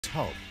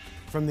hope.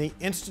 From the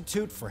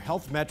Institute for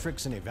Health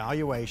Metrics and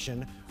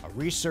Evaluation, a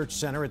research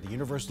center at the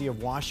University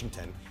of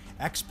Washington,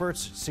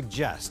 experts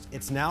suggest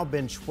it's now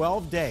been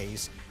 12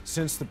 days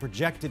since the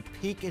projected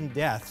peak in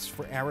deaths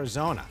for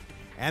Arizona,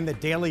 and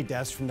that daily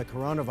deaths from the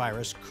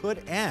coronavirus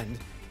could end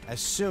as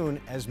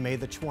soon as May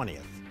the 20th.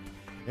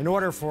 In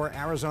order for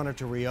Arizona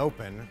to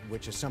reopen,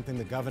 which is something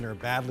the governor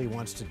badly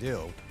wants to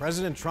do,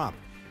 President Trump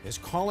is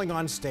calling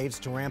on states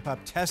to ramp up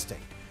testing.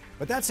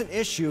 But that's an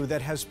issue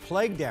that has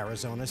plagued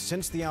Arizona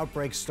since the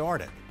outbreak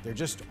started. There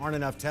just aren't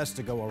enough tests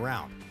to go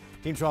around.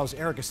 Team 12's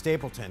Erica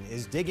Stapleton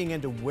is digging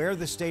into where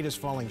the state is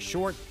falling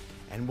short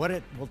and what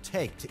it will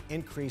take to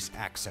increase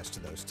access to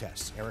those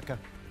tests. Erica?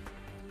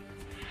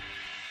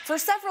 For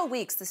several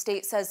weeks, the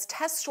state says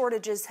test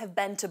shortages have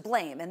been to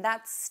blame, and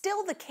that's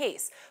still the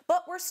case.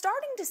 But we're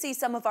starting to see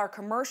some of our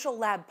commercial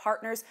lab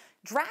partners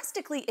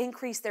drastically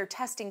increase their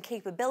testing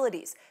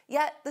capabilities.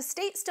 Yet the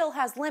state still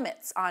has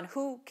limits on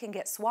who can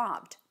get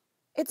swabbed.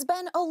 It's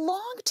been a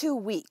long 2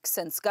 weeks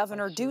since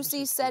Governor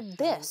Ducey said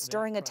this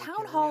during a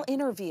town hall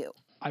interview.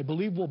 I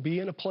believe we'll be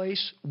in a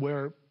place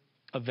where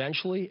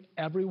eventually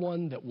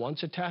everyone that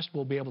wants a test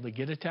will be able to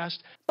get a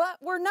test. But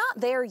we're not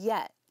there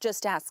yet.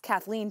 Just ask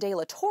Kathleen De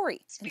La Torre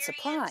in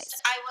surprise.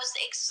 I was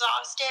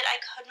exhausted. I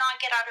could not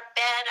get out of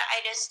bed. I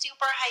had a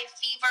super high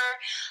fever.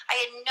 I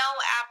had no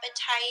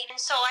appetite. And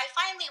so I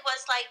finally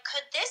was like,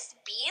 could this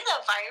be the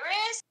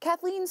virus?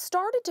 Kathleen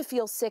started to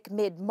feel sick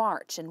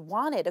mid-March and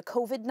wanted a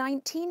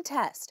COVID-19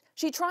 test.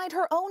 She tried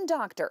her own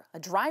doctor,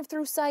 a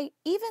drive-through site,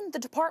 even the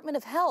Department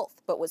of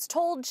Health, but was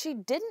told she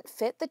didn't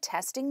fit the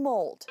testing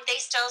mold. They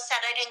still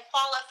said I didn't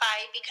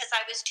qualify because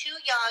I was too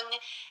young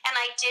and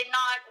I did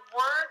not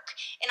work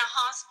in a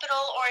hospital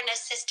or an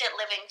assisted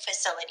living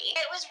facility.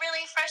 It was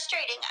really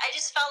frustrating. I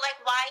just felt like,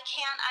 why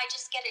can't I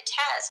just get a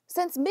test?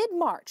 Since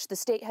mid-March, the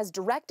state has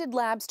directed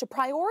labs to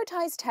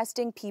prioritize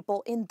testing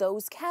people in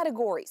those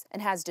categories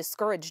and has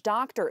discouraged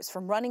doctors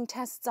from running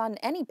tests on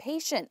any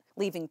patient,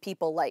 leaving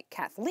people like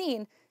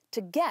Kathleen to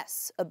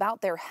guess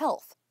about their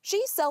health.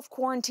 She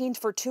self-quarantined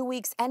for 2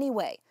 weeks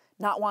anyway,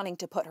 not wanting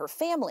to put her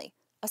family,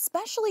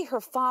 especially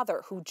her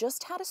father, who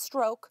just had a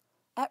stroke,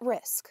 at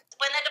risk.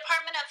 When the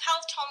Department of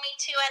Health told me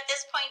to, at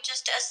this point,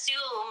 just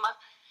assume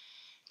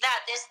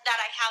that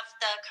I have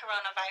the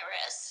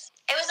coronavirus,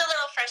 it was a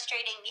little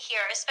frustrating to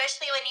hear,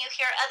 especially when you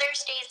hear other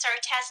states are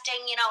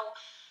testing,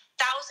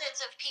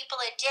 thousands of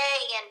people a day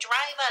and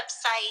drive-up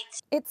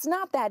sites. It's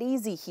not that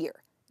easy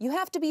here. You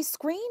have to be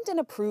screened and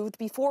approved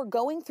before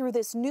going through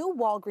this new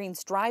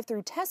Walgreens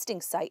drive-through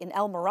testing site in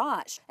El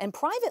Mirage, and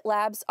private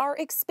labs are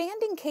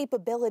expanding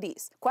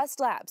capabilities. Quest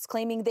Labs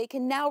claiming they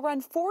can now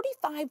run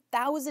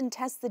 45,000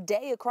 tests a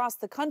day across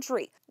the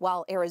country,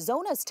 while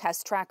Arizona's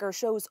test tracker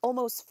shows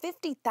almost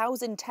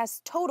 50,000 tests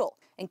total.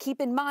 And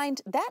keep in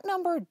mind, that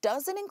number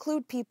doesn't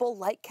include people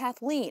like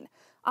Kathleen,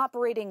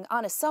 operating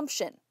on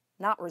assumption,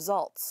 not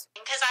results.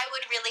 Because I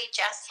would really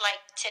just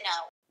like to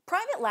know.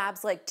 Private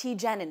labs like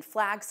TGen and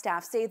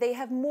Flagstaff say they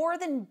have more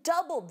than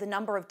doubled the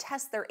number of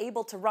tests they're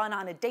able to run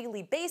on a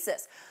daily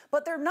basis,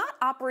 but they're not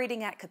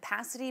operating at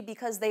capacity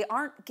because they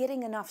aren't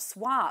getting enough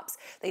swabs.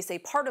 They say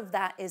part of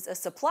that is a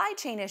supply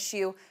chain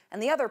issue,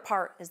 and the other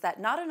part is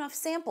that not enough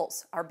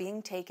samples are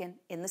being taken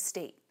in the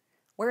state.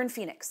 We're in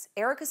Phoenix.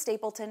 Erica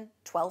Stapleton,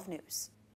 12 News.